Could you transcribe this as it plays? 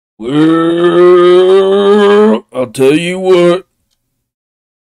Well, I'll tell you what.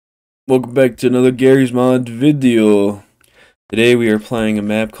 Welcome back to another Gary's Mod video. Today we are playing a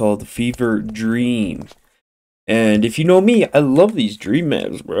map called Fever Dream. And if you know me, I love these dream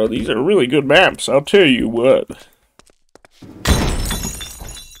maps, bro. These are really good maps, I'll tell you what.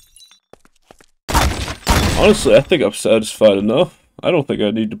 Honestly, I think I'm satisfied enough. I don't think I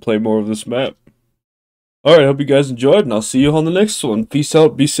need to play more of this map. Alright, hope you guys enjoyed, and I'll see you on the next one. Peace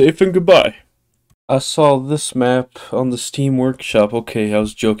out, be safe, and goodbye. I saw this map on the Steam Workshop. Okay, I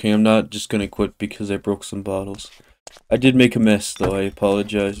was joking. I'm not just gonna quit because I broke some bottles. I did make a mess, though. I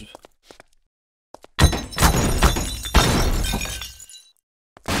apologize.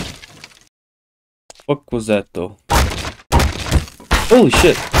 Fuck was that, though? Holy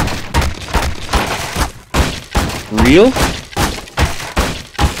shit. Real?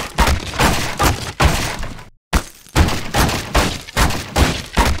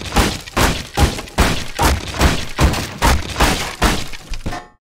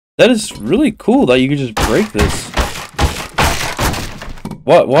 That is really cool that you can just break this.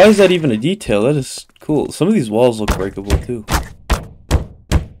 Why is that even a detail? That is cool. Some of these walls look breakable too.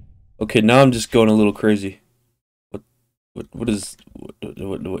 Okay, now I'm just going a little crazy. What is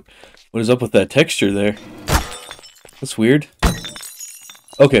up with that texture there? That's weird.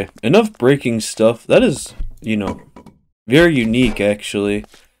 Okay, enough breaking stuff. That is, you know, very unique actually.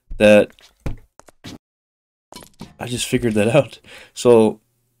 That I just figured that out. So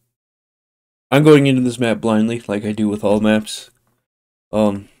I'm going into this map blindly, like I do with all maps.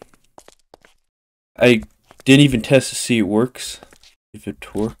 I didn't even test to see it works, if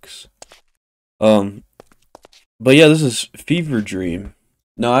it works. But yeah, this is Fever Dream.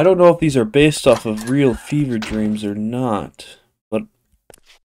 Now, I don't know if these are based off of real fever dreams or not, but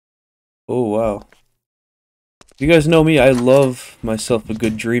oh wow. You guys know me, I love myself a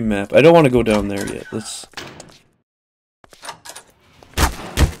good dream map. I don't want to go down there yet. Let's...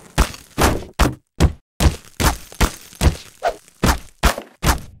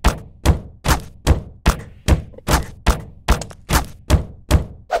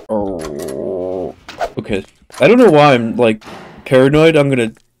 Okay, I don't know why I'm, like, paranoid I'm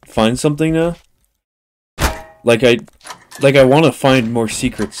gonna find something now. Like I want to find more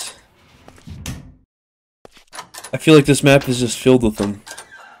secrets. I feel like this map is just filled with them.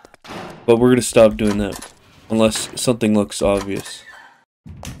 But we're gonna stop doing that. Unless something looks obvious.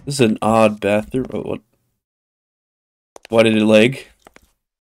 This is an odd bathroom. Oh, what? Why did it lag?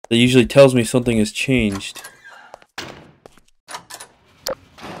 That usually tells me something has changed.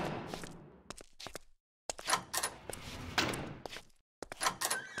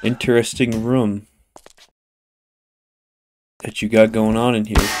 Interesting room that you got going on in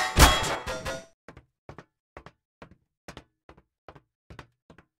here.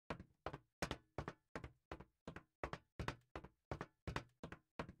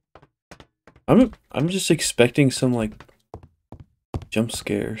 I'm just expecting some like jump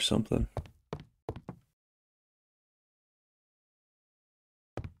scare or something.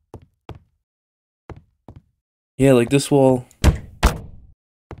 Yeah, like this wall.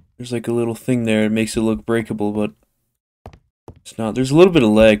 There's like a little thing there, it makes it look breakable, but it's not. There's a little bit of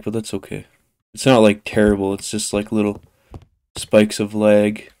lag, but that's okay. It's not like terrible, it's just like little spikes of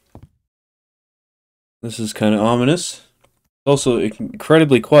lag. This is kind of ominous. Also,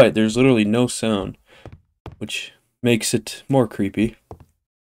 incredibly quiet, there's literally no sound, which makes it more creepy.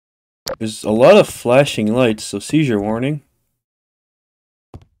 There's a lot of flashing lights, so seizure warning.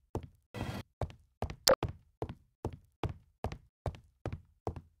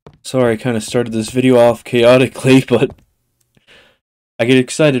 Sorry, I kind of started this video off chaotically, but I get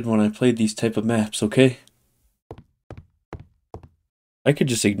excited when I play these type of maps, okay? I could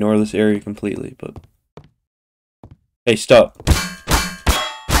just ignore this area completely, but... Hey, stop.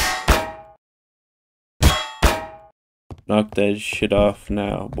 Knock that shit off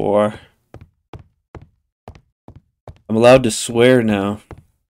now, boy. I'm allowed to swear now.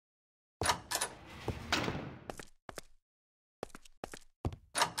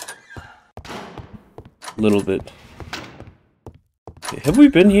 Little bit. Okay, have we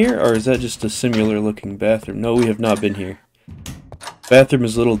been here, or is that just a similar looking bathroom? No, we have not been here. Bathroom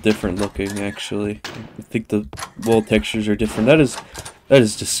is a little different looking, actually. I think the wall textures are different. That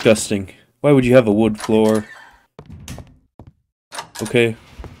is disgusting. Why would you have a wood floor? Okay.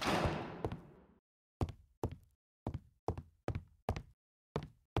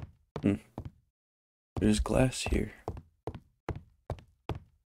 There's glass here.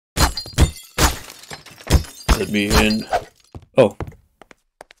 Let me in. Oh.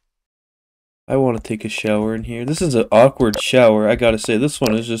 I want to take a shower in here. This is an awkward shower. I gotta say, this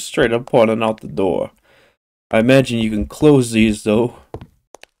one is just straight up pointing out the door. I imagine you can close these, though.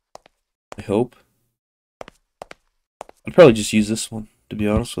 I hope. I'd probably just use this one, to be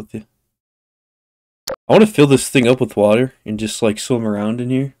honest with you. I want to fill this thing up with water and just, like, swim around in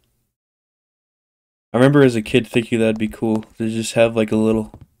here. I remember as a kid thinking that'd be cool to just have, like,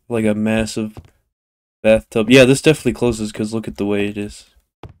 a massive bathtub. Yeah, this definitely closes because look at the way it is.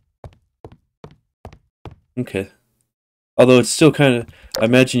 Okay. Although it's still kind of... I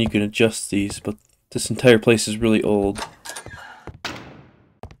imagine you can adjust these, but this entire place is really old.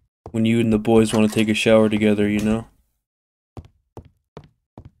 When you and the boys want to take a shower together, you know?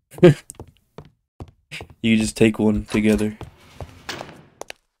 You just take one together.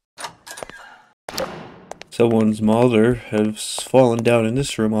 Someone's mother has fallen down in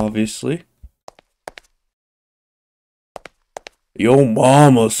this room, obviously. Yo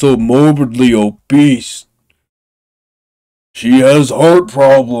mama's so morbidly obese. She has heart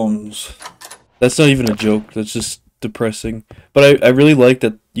problems. That's not even a joke, that's just depressing. But I really like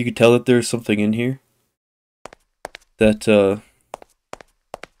that you could tell that there's something in here that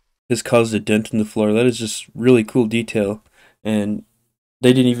has caused a dent in the floor. That is just really cool detail. And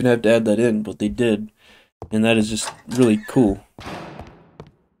they didn't even have to add that in, but they did. And that is just really cool. I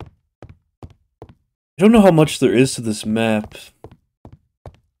don't know how much there is to this map.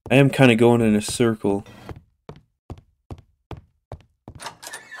 I am kind of going in a circle.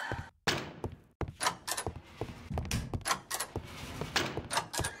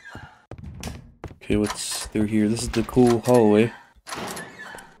 Okay, what's through here? This is the cool hallway.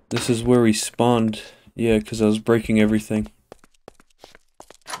 This is where we spawned. Yeah, because I was breaking everything.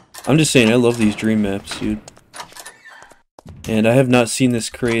 I'm just saying, I love these dream maps, dude. And I have not seen this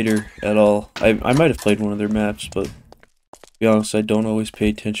creator at all. I might have played one of their maps, but to be honest, I don't always pay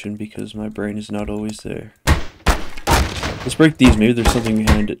attention because my brain is not always there. Let's break these. Maybe there's something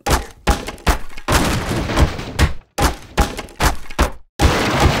behind it.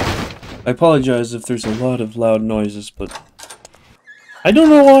 I apologize if there's a lot of loud noises, but I don't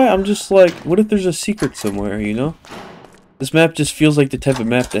know why. I'm just like, what if there's a secret somewhere, you know? This map just feels like the type of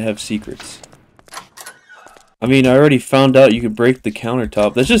map to have secrets. I mean, I already found out you can break the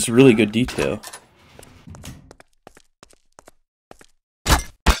countertop. That's just really good detail.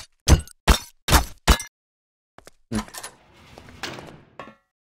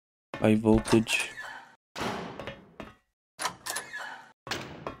 High voltage.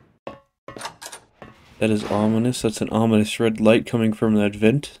 That is ominous. That's an ominous red light coming from that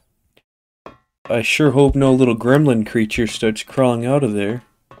vent. I sure hope no little gremlin creature starts crawling out of there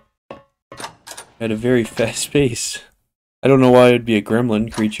at a very fast pace. I don't know why it'd be a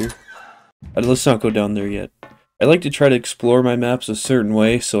gremlin creature. Let's not go down there yet. I like to try to explore my maps a certain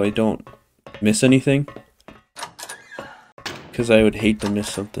way so I don't miss anything. Because I would hate to miss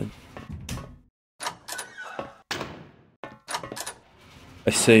something.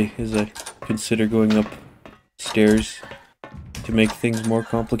 I say as I consider going upstairs to make things more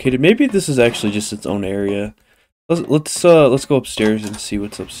complicated. Maybe this is actually just its own area. Let's go upstairs and see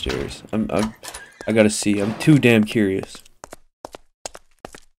what's upstairs. I gotta see. I'm too damn curious.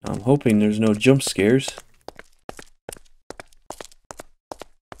 I'm hoping there's no jump scares.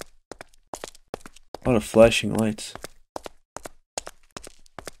 A lot of flashing lights.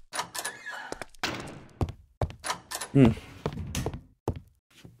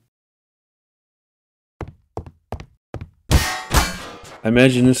 I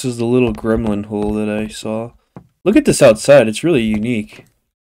imagine this is the little gremlin hole that I saw. Look at this outside, it's really unique.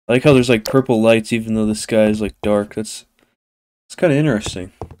 I like how there's like purple lights even though the sky is like dark. It's kind of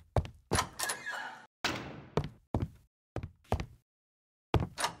interesting.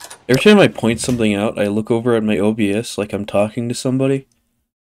 Every time I point something out, I look over at my OBS like I'm talking to somebody.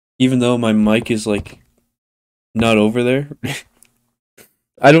 Even though my mic is like not over there.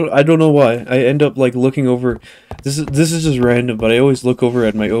 I don't know why. I end up like looking over. This is just random, but I always look over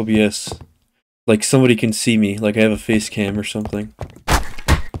at my OBS like somebody can see me, like I have a face cam or something.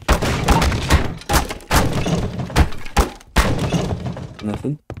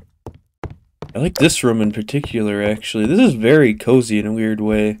 Nothing. I like this room in particular, actually. This is very cozy in a weird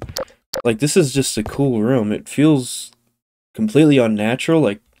way. Like, this is just a cool room. It feels completely unnatural.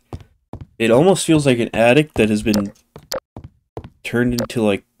 Like, it almost feels like an attic that has been turned into,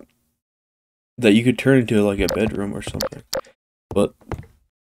 like, that you could turn into, like, a bedroom or something. But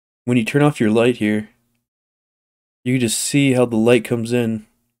when you turn off your light here, you can just see how the light comes in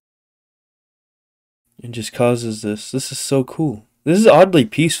and just causes this. This is so cool. This is oddly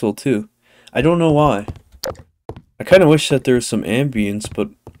peaceful, too. I don't know why. I kind of wish that there was some ambience, but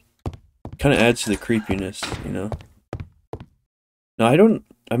kind of adds to the creepiness, you know? Now,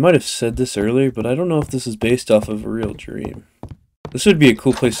 I might have said this earlier, but I don't know if this is based off of a real dream. This would be a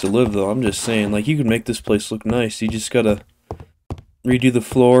cool place to live, though. I'm just saying, like, you could make this place look nice. You just gotta redo the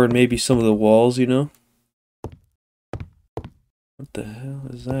floor and maybe some of the walls, you know? What the hell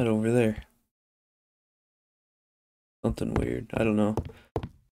is that over there? Something weird. I don't know.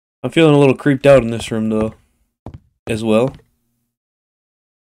 I'm feeling a little creeped out in this room, though, as well.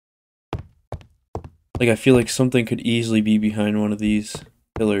 Like, I feel like something could easily be behind one of these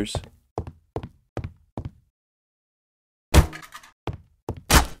pillars.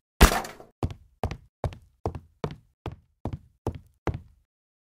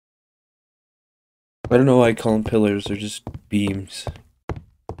 I don't know why I call them pillars, they're just beams.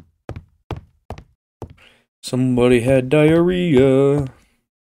 Somebody had diarrhea.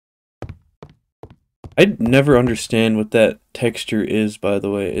 I never understand what that texture is, by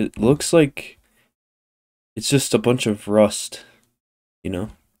the way. It looks like it's just a bunch of rust, you know?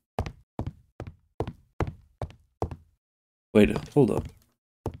 Wait, hold up.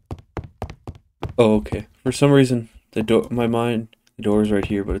 Oh, okay. For some reason, the door is right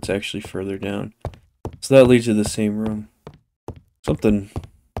here, but it's actually further down. So that leads to the same room. Something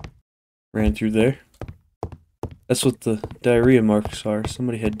ran through there. That's what the diarrhea marks are.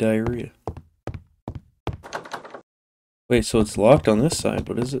 Somebody had diarrhea. Wait, so it's locked on this side,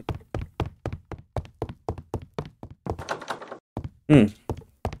 but is it?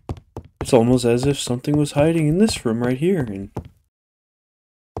 It's almost as if something was hiding in this room right here.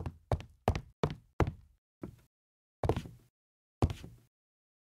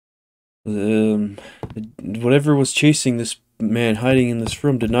 And whatever was chasing this man hiding in this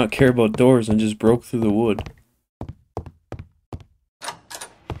room did not care about doors and just broke through the wood.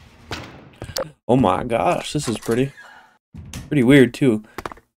 Oh my gosh, this is pretty weird too.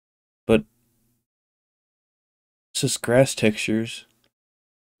 But it's just grass textures.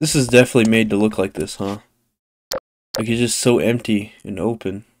 This is definitely made to look like this, huh? Like it's just so empty and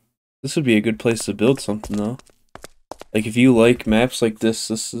open. This would be a good place to build something though. Like if you like maps like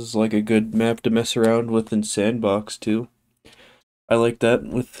this is like a good map to mess around with in Sandbox too. I like that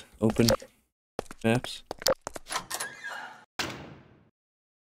with open maps.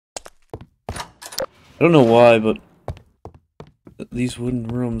 I don't know why, but these wooden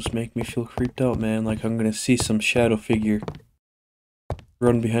rooms make me feel creeped out, man. Like I'm gonna see some shadow figure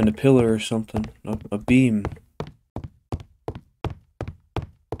run behind a pillar or something. A beam.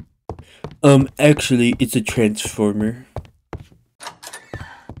 Actually, it's a transformer.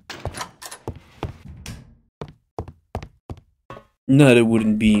 Not a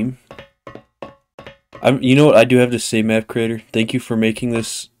wooden beam. You know what? I do have to say, map creator, thank you for making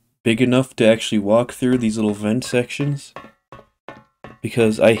this big enough to actually walk through these little vent sections.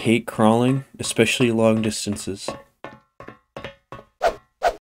 Because I hate crawling, especially long distances.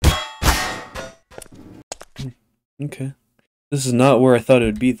 Okay. This is not where I thought it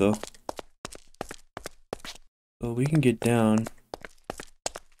would be, though. Well, we can get down.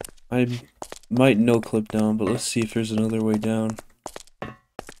 I might no-clip down, but let's see if there's another way down.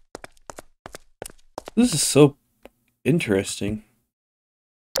 This is so interesting.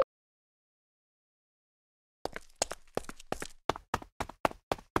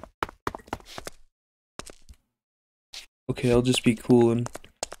 Okay, I'll just be cool and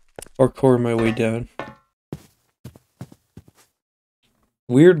parkour my way down.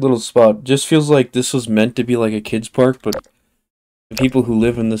 Weird little spot. Just feels like this was meant to be like a kid's park, but the people who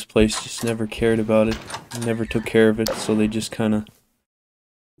live in this place just never cared about it, never took care of it, so they just kind of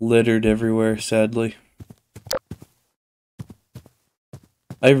littered everywhere, sadly.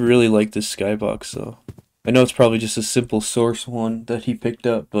 I really like this skybox, though. I know it's probably just a simple source one that he picked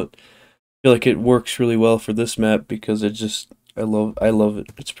up, but I feel like it works really well for this map because it just, I love it.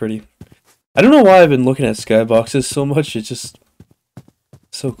 It's pretty. I don't know why I've been looking at skyboxes so much, it's just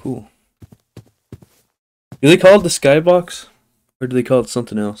so cool. Do they call it the skybox? Or do they call it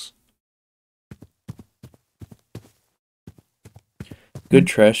something else? Good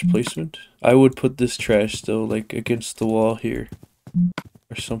trash placement. I would put this trash though, like against the wall here.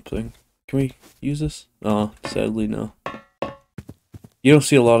 Or something. Can we use this? Oh, sadly no. You don't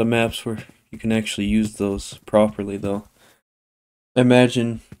see a lot of maps where you can actually use those properly though. I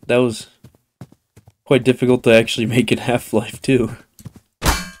imagine that was quite difficult to actually make in Half-Life too.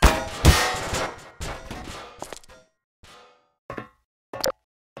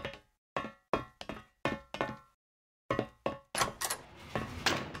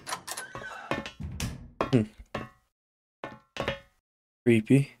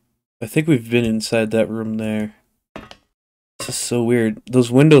 Creepy. I think we've been inside that room there. This is so weird.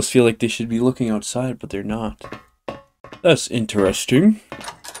 Those windows feel like they should be looking outside, but they're not. That's interesting,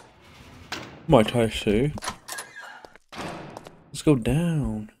 might I say. Let's go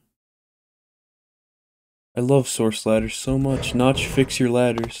down. I love source ladders so much. Notch, fix your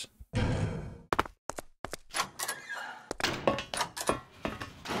ladders.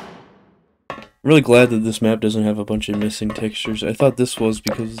 I'm really glad that this map doesn't have a bunch of missing textures. I thought this was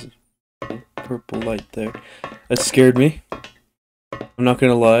because of the purple light there. That scared me. I'm not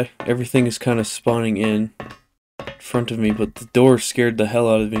gonna lie. Everything is kind of spawning in front of me, but the door scared the hell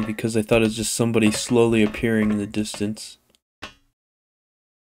out of me because I thought it was just somebody slowly appearing in the distance.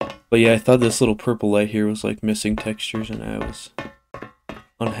 But yeah, I thought this little purple light here was like missing textures, and I was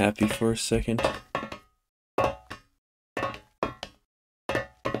unhappy for a second. I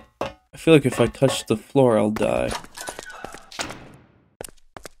feel like if I touch the floor, I'll die.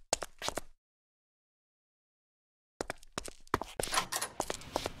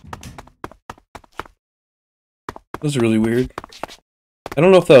 That was really weird. I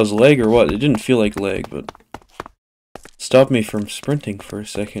don't know if that was lag or what. It didn't feel like lag, but it stopped me from sprinting for a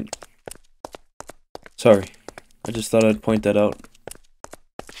second. Sorry. I just thought I'd point that out.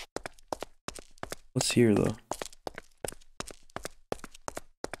 What's here, though?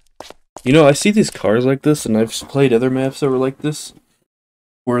 You know, I see these cars like this, and I've played other maps that were like this,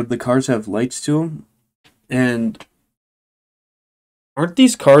 where the cars have lights to them, and aren't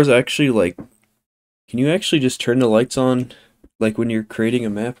these cars actually, like, can you actually just turn the lights on, like, when you're creating a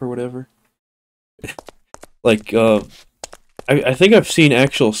map or whatever? Like, I think I've seen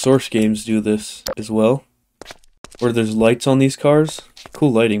actual Source games do this as well, where there's lights on these cars.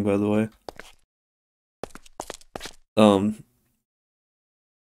 Cool lighting, by the way.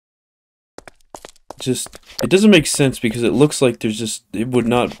 Just, it doesn't make sense because it looks like there's just, it would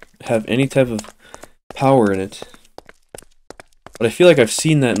not have any type of power in it. But I feel like I've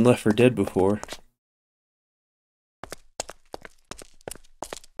seen that in Left 4 Dead before.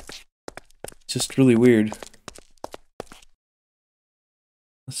 It's just really weird.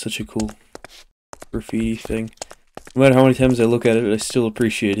 That's such a cool graffiti thing. No matter how many times I look at it, I still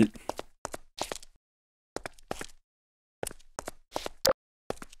appreciate it.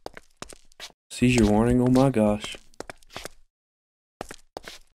 Seizure warning, oh my gosh.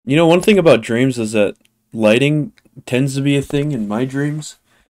 You know, one thing about dreams is that lighting tends to be a thing in my dreams.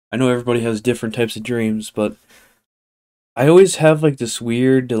 I know everybody has different types of dreams, but I always have like this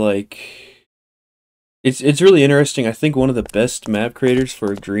weird, like, it's really interesting. I think one of the best map creators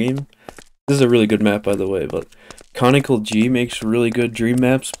for a dream, this is a really good map by the way, but Conical G makes really good dream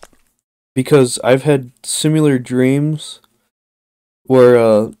maps because I've had similar dreams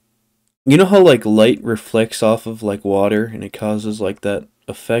where, you know how like light reflects off of like water and it causes like that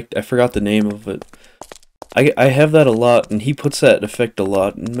effect? I forgot the name of it. I have that a lot, and he puts that effect a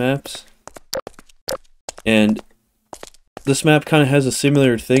lot in maps. And this map kind of has a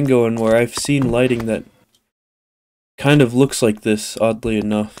similar thing going where I've seen lighting that kind of looks like this, oddly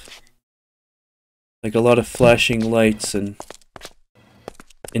enough. Like a lot of flashing lights and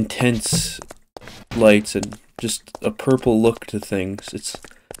intense lights and just a purple look to things. It's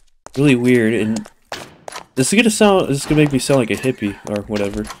really weird, and this is gonna make me sound like a hippie or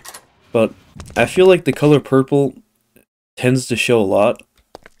whatever, but I feel like the color purple tends to show a lot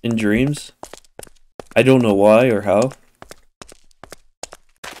in dreams. I don't know why or how.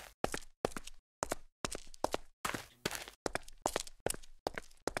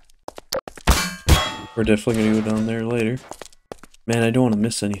 We're definitely gonna go down there later. Man, I don't want to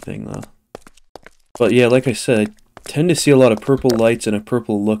miss anything though. But yeah, like I said, I tend to see a lot of purple lights and a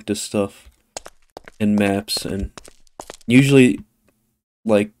purple look to stuff in maps, and usually,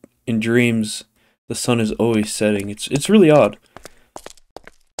 like, in dreams, the sun is always setting. It's really odd.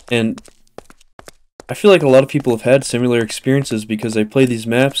 And I feel like a lot of people have had similar experiences because I play these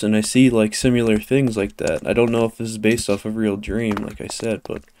maps and I see, like, similar things like that. I don't know if this is based off of a real dream, like I said,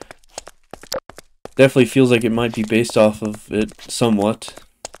 but definitely feels like it might be based off of it somewhat.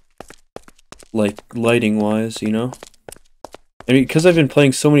 Like, lighting-wise, you know? I mean, because I've been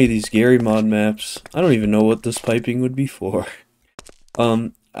playing so many of these Gmod maps, I don't even know what this piping would be for.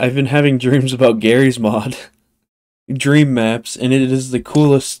 I've been having dreams about Gary's mod. Dream maps, and it is the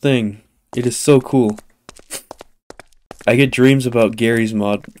coolest thing. It is so cool. I get dreams about Gary's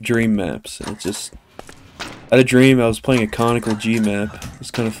mod dream maps, and it's just... I had a dream I was playing a Conical G map.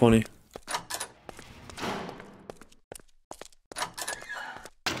 It's kind of funny.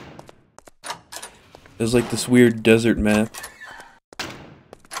 It was like this weird desert map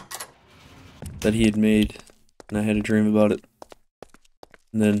that he had made, and I had a dream about it.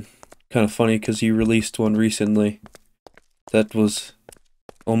 And then, kind of funny because he released one recently, That was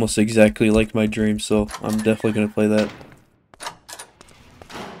almost exactly like my dream, so I'm definitely gonna play that.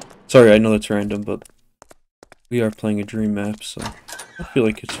 Sorry, I know that's random, but we are playing a dream map, so I feel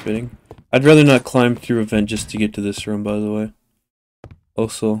like it's fitting. I'd rather not climb through a vent just to get to this room, by the way.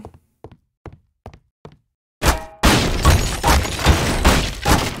 Also,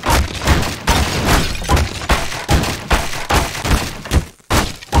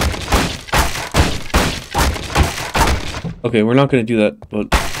 okay, we're not gonna do that, but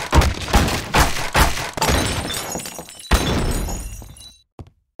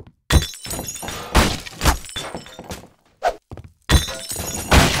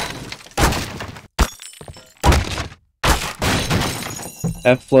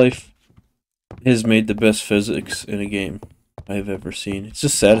Half-Life has made the best physics in a game I've ever seen. It's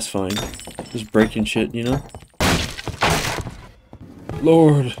just satisfying. Just breaking shit, you know?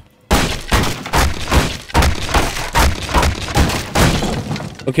 Lord.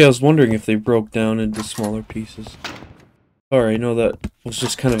 Okay, I was wondering if they broke down into smaller pieces. Sorry, I know that was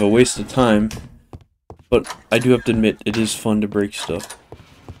just kind of a waste of time, but I do have to admit, it is fun to break stuff.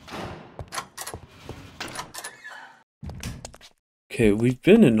 Okay, we've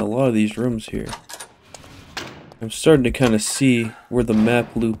been in a lot of these rooms here. I'm starting to kind of see where the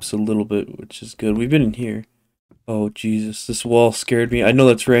map loops a little bit, which is good. We've been in here. Oh, Jesus, this wall scared me. I know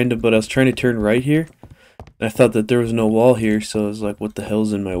that's random, but I was trying to turn right here. And I thought that there was no wall here, so I was like, what the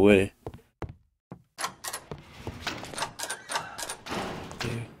hell's in my way?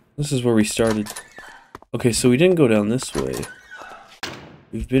 Okay, this is where we started. Okay, so we didn't go down this way.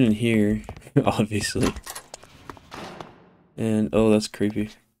 We've been in here, obviously. And, oh, that's creepy.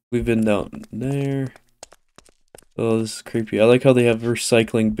 We've been down there. Oh, this is creepy. I like how they have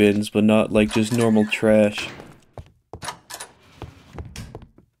recycling bins, but not like just normal trash.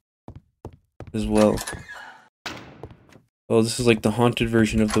 As well. Oh, this is like the haunted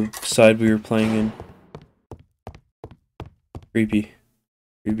version of the side we were playing in. Creepy.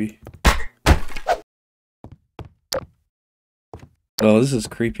 Creepy. Oh, this is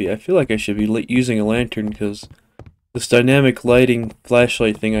creepy. I feel like I should be using a lantern because this dynamic lighting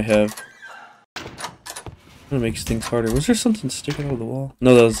flashlight thing I have kind of makes things harder. Was there something sticking out of the wall?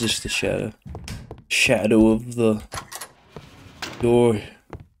 No, that was just the shadow. Shadow of the door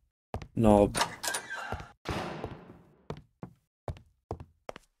knob.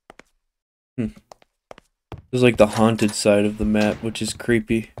 This is like the haunted side of the map, which is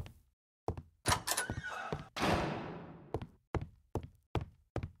creepy.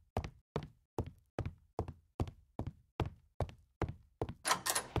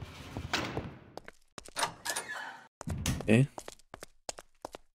 Okay.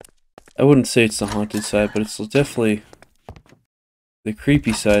 I wouldn't say it's the haunted side, but it's definitely the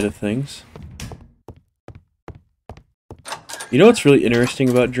creepy side of things. You know what's really interesting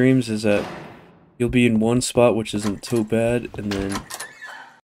about dreams is that you'll be in one spot which isn't so bad, and then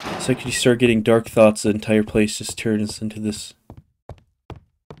the second you start getting dark thoughts, the entire place just turns into this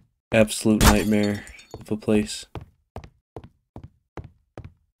absolute nightmare of a place.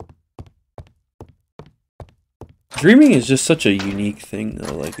 Dreaming is just such a unique thing,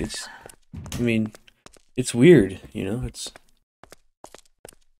 though. Like, I mean, it's weird, you know?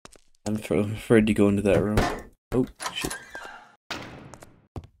 I'm afraid to go into that room. Oh, shit.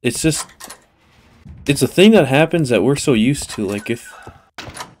 It's just, it's a thing that happens that we're so used to. Like, if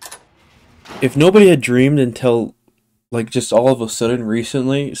nobody had dreamed until, like, just all of a sudden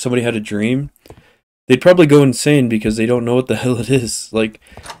recently, somebody had a dream, they'd probably go insane because they don't know what the hell it is. Like,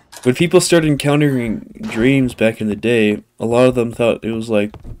 when people started encountering dreams back in the day, a lot of them thought it was,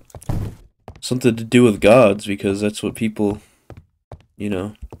 like, something to do with gods, because that's what people, you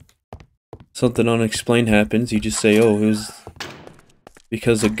know, something unexplained happens, you just say, oh, it was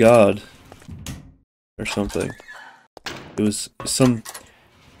because of God, or something. It was some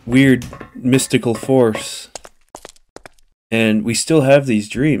weird mystical force. And we still have these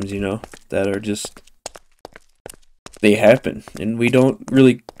dreams, you know, that are just, they happen, and we don't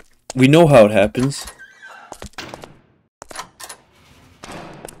really, we know how it happens.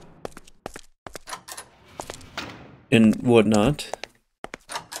 And whatnot.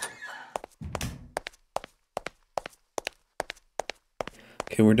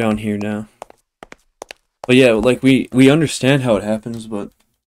 Okay, we're down here now. But yeah, like, we understand how it happens, but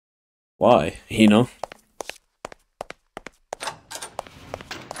why, you know?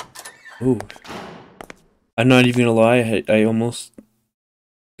 Ooh. I'm not even gonna lie, I almost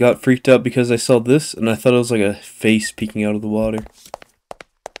got freaked out because I saw this, and I thought it was like a face peeking out of the water.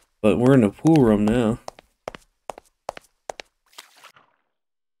 But we're in a pool room now.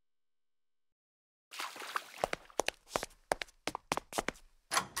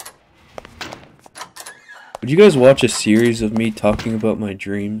 Would you guys watch a series of me talking about my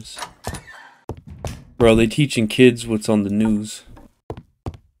dreams? Or are they teaching kids what's on the news?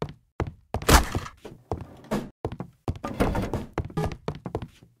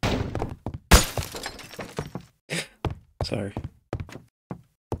 Sorry.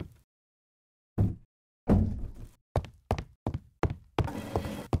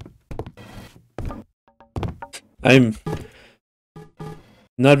 I'm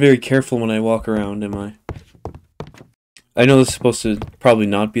not very careful when I walk around, am I? I know it's supposed to probably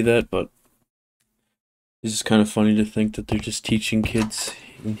not be that, but it's just kind of funny to think that they're just teaching kids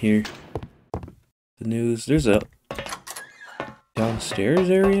in here the news. There's a downstairs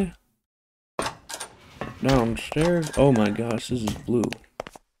area? Downstairs? Oh my gosh, this is blue.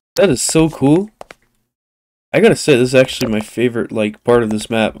 That is so cool. I gotta say, this is actually my favorite, like, part of this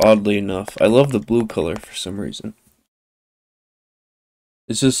map, oddly enough. I love the blue color for some reason.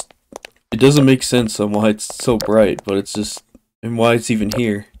 It's just, it doesn't make sense on why it's so bright, but it's just, and why it's even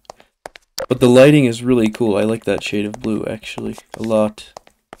here. But the lighting is really cool. I like that shade of blue, actually, a lot.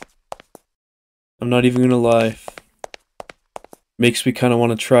 I'm not even gonna lie. Makes me kind of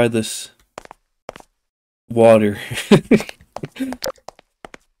want to try this water.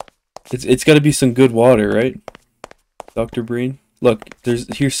 It's got to be some good water, right, Dr. Breen? Look,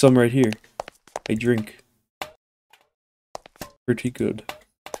 here's some right here. I drink. Pretty good.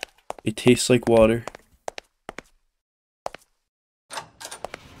 It tastes like water.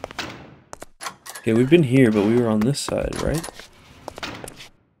 Okay, we've been here, but we were on this side, right?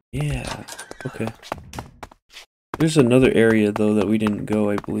 Yeah. Okay. There's another area though that we didn't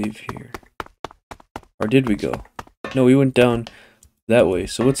go, I believe, here. Or did we go? No, we went down that way.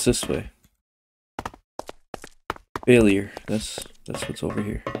 So what's this way? Failure. That's what's over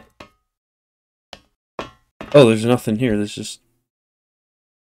here. Oh, there's nothing here. There's just...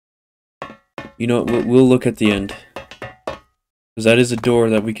 You know what? We'll look at the end. Because that is a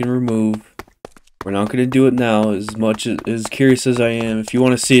door that we can remove. We're not going to do it now, as curious as I am. If you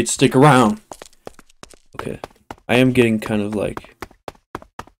want to see it, stick around. Okay. I am getting kind of like...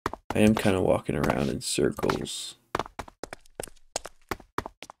 I am kind of walking around in circles.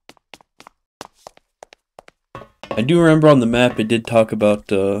 I do remember on the map it did talk about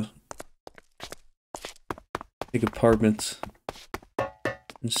big apartments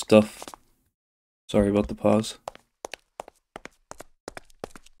and stuff. Sorry about the pause.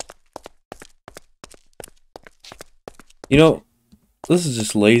 You know, this is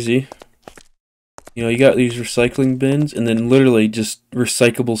just lazy. You know, you got these recycling bins and then literally just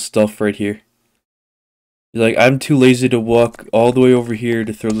recyclable stuff right here. You're like, I'm too lazy to walk all the way over here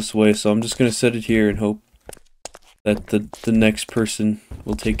to throw this away, so I'm just gonna set it here and hope that the next person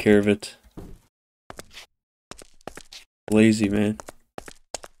will take care of it. Lazy, man.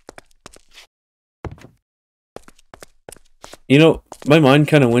 You know, my mind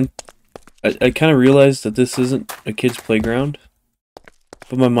kind of went... I kind of realized that this isn't a kid's playground.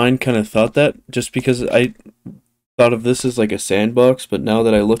 But my mind kind of thought that, just because I thought of this as like a sandbox, but now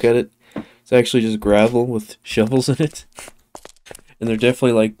that I look at it, it's actually just gravel with shovels in it. And they're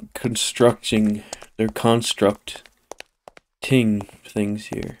definitely like constructing things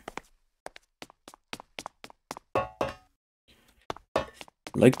here.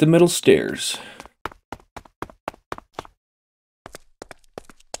 Like the metal stairs.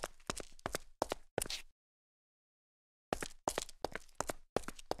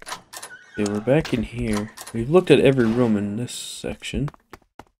 Okay, we're back in here. We've looked at every room in this section.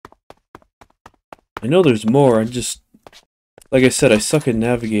 I know there's more, I just... Like I said, I suck at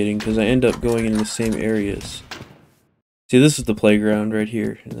navigating because I end up going into the same areas. See, this is the playground right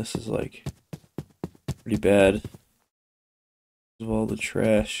here, and this is like... pretty bad. Of all the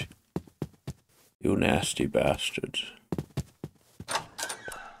trash. You nasty bastard.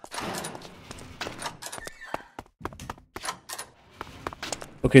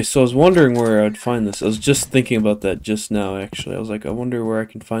 Okay, so I was wondering where I'd find this. I was just thinking about that just now, actually. I was like, I wonder where I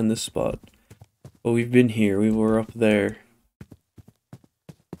can find this spot. Well, we've been here. We were up there.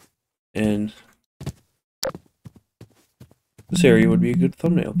 And this area would be a good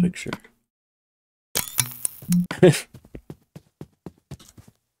thumbnail picture.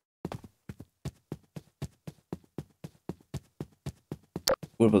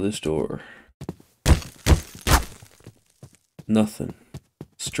 What about this door? Nothing.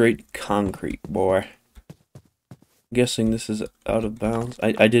 Straight concrete, boy. I'm guessing this is out of bounds.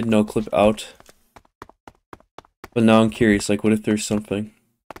 I did no clip out. But now I'm curious, like, what if there's something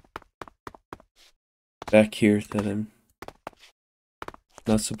back here that I'm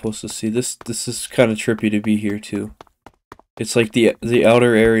not supposed to see? This is kind of trippy to be here, too. It's like the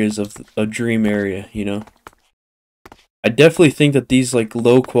outer areas of a dream area, you know? I definitely think that these like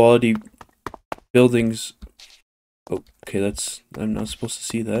low quality buildings. Oh, okay, I'm not supposed to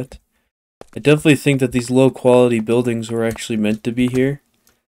see that. I definitely think that these low quality buildings were actually meant to be here.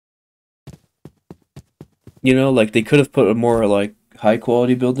 You know, like they could have put a more like high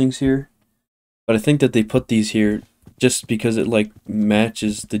quality buildings here, but I think that they put these here just because it like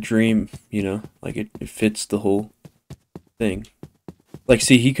matches the dream, you know, like it fits the whole thing. Like,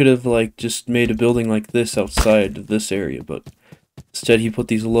 see, he could have like just made a building like this outside of this area, but instead he put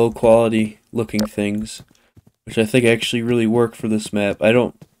these low quality looking things, which I think actually really work for this map. I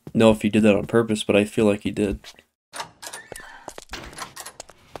don't know if he did that on purpose, but I feel like he did.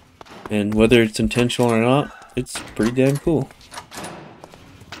 And whether it's intentional or not, it's pretty damn cool.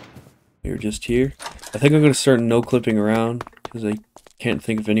 You're just here. I think I'm going to start no clipping around because I can't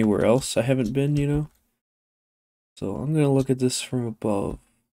think of anywhere else I haven't been, you know? So I'm going to look at this from above.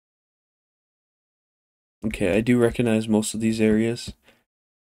 Okay, I do recognize most of these areas.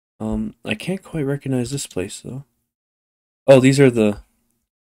 I can't quite recognize this place though. Oh, these are the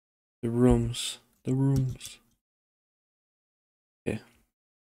rooms. The rooms. Okay.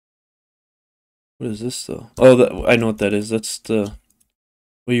 What is this though? Oh, I know what that is. That's the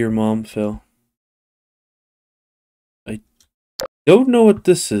where your mom fell. I don't know what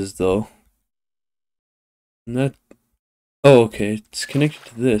this is though. Not. Oh, okay. It's connected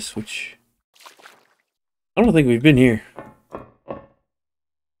to this, which I don't think we've been here.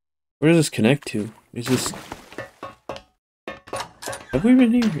 Where does this connect to? Is this? Have we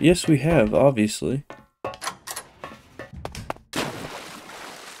been here? Yes, we have. Obviously.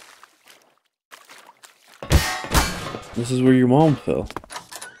 This is where your mom fell.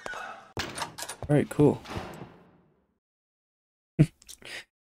 Alright, cool.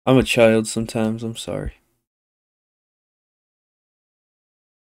 I'm a child sometimes, I'm sorry.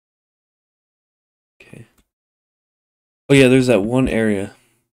 Okay. Oh yeah, there's that one area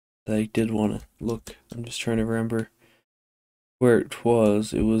that I did want to look. I'm just trying to remember where it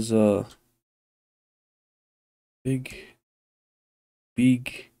was. It was big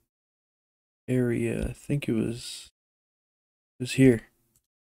area. I think it was here.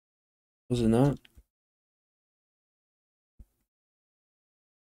 Was it not?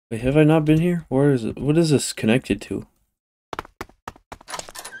 Wait, have I not been here? Where is it? What is this connected to?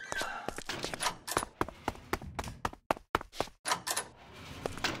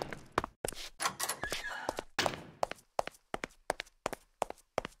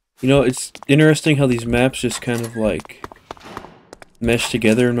 You know, it's interesting how these maps just kind of like mesh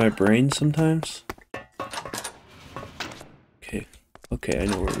together in my brain sometimes. Okay. Okay, I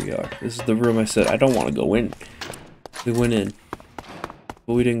know where we are. This is the room I said I don't want to go in. We went in.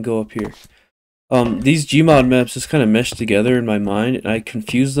 But we didn't go up here. These Gmod maps just kind of mesh together in my mind, and I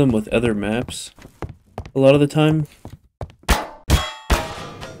confuse them with other maps a lot of the time.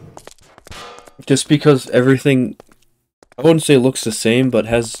 Just because everything, I wouldn't say looks the same, but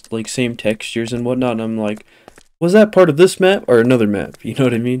has like same textures and whatnot, and I'm like, was that part of this map or another map? You know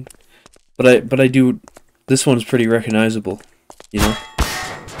what I mean? But I do, this one's pretty recognizable, you know?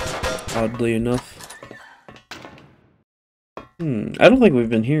 Oddly enough. I don't think we've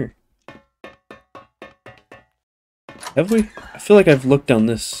been here. Have we? I feel like I've looked down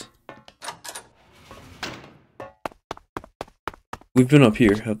this. We've been up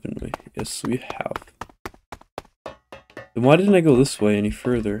here, haven't we? Yes, we have. Then why didn't I go this way any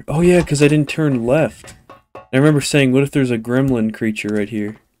further? Oh yeah, because I didn't turn left. I remember saying, what if there's a gremlin creature right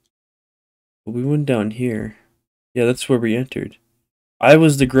here? But we went down here. Yeah, that's where we entered. I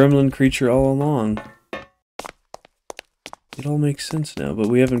was the gremlin creature all along. It all makes sense now, but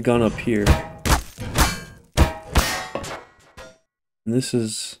we haven't gone up here. And this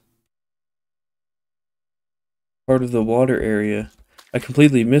is part of the water area. I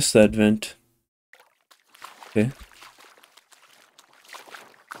completely missed that vent. Okay.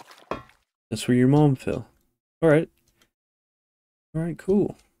 That's where your mom fell. Alright. Alright,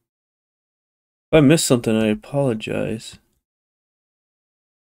 cool. If I missed something, I apologize.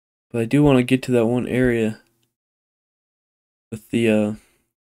 But I do want to get to that one area with the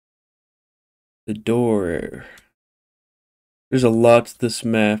door. There's a lot to this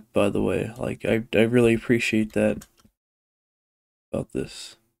map, by the way. Like, I really appreciate that about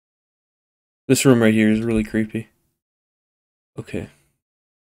this. This room right here is really creepy. Okay.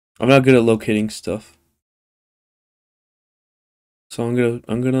 I'm not good at locating stuff. So I'm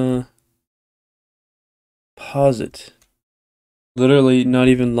gonna pause it. Literally not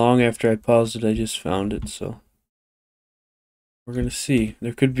even long after I paused it, I just found it, so we're gonna see.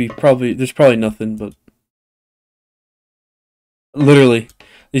 There's probably nothing, but literally,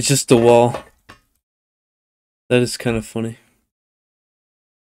 it's just the wall. That is kind of funny.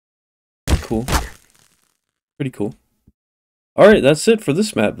 Cool. Pretty cool. Alright, that's it for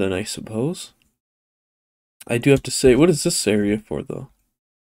this map then, I suppose. I do have to say, what is this area for, though?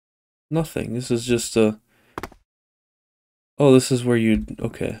 Nothing. This is just a... Oh, this is where you'd...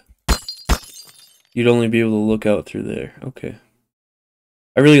 Okay. You'd only be able to look out through there. Okay.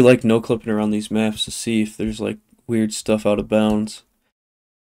 I really like no-clipping around these maps to see if there's, like, weird stuff out of bounds.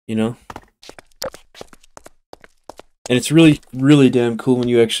 You know? And it's really, really damn cool when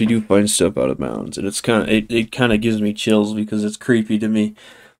you actually do find stuff out of bounds. And it's kind of... It kind of gives me chills because it's creepy to me.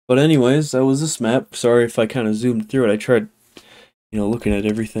 But anyways, that was this map. Sorry if I kind of zoomed through it. I tried, you know, looking at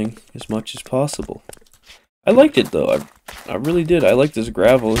everything as much as possible. I liked it, though. I really did. I like this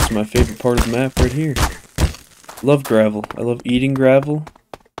gravel. It's my favorite part of the map right here. Love gravel. I love eating gravel.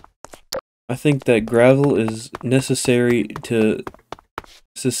 I think that gravel is necessary to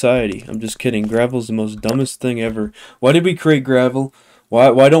society. I'm just kidding. Gravel's the most dumbest thing ever. Why did we create gravel?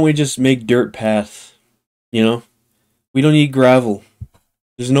 Why don't we just make dirt paths? You know? We don't need gravel.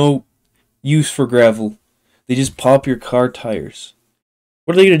 There's no use for gravel. They just pop your car tires.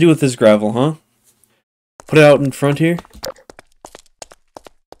 What are they going to do with this gravel, huh? Put it out in front here?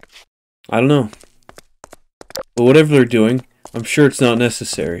 I don't know. But whatever they're doing, I'm sure it's not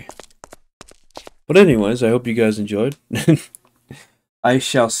necessary. But anyways, I hope you guys enjoyed. I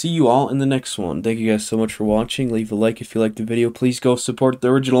shall see you all in the next one. Thank you guys so much for watching. Leave a like if you liked the video. Please go support the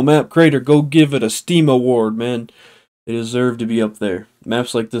original map creator. Go give it a Steam award, man. They deserve to be up there.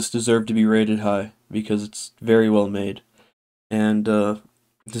 Maps like this deserve to be rated high because it's very well made. And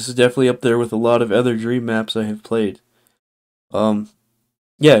this is definitely up there with a lot of other dream maps I have played.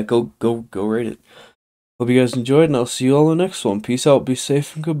 Yeah, go rate it. Hope you guys enjoyed, and I'll see you all in the next one. Peace out, be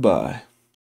safe, and goodbye.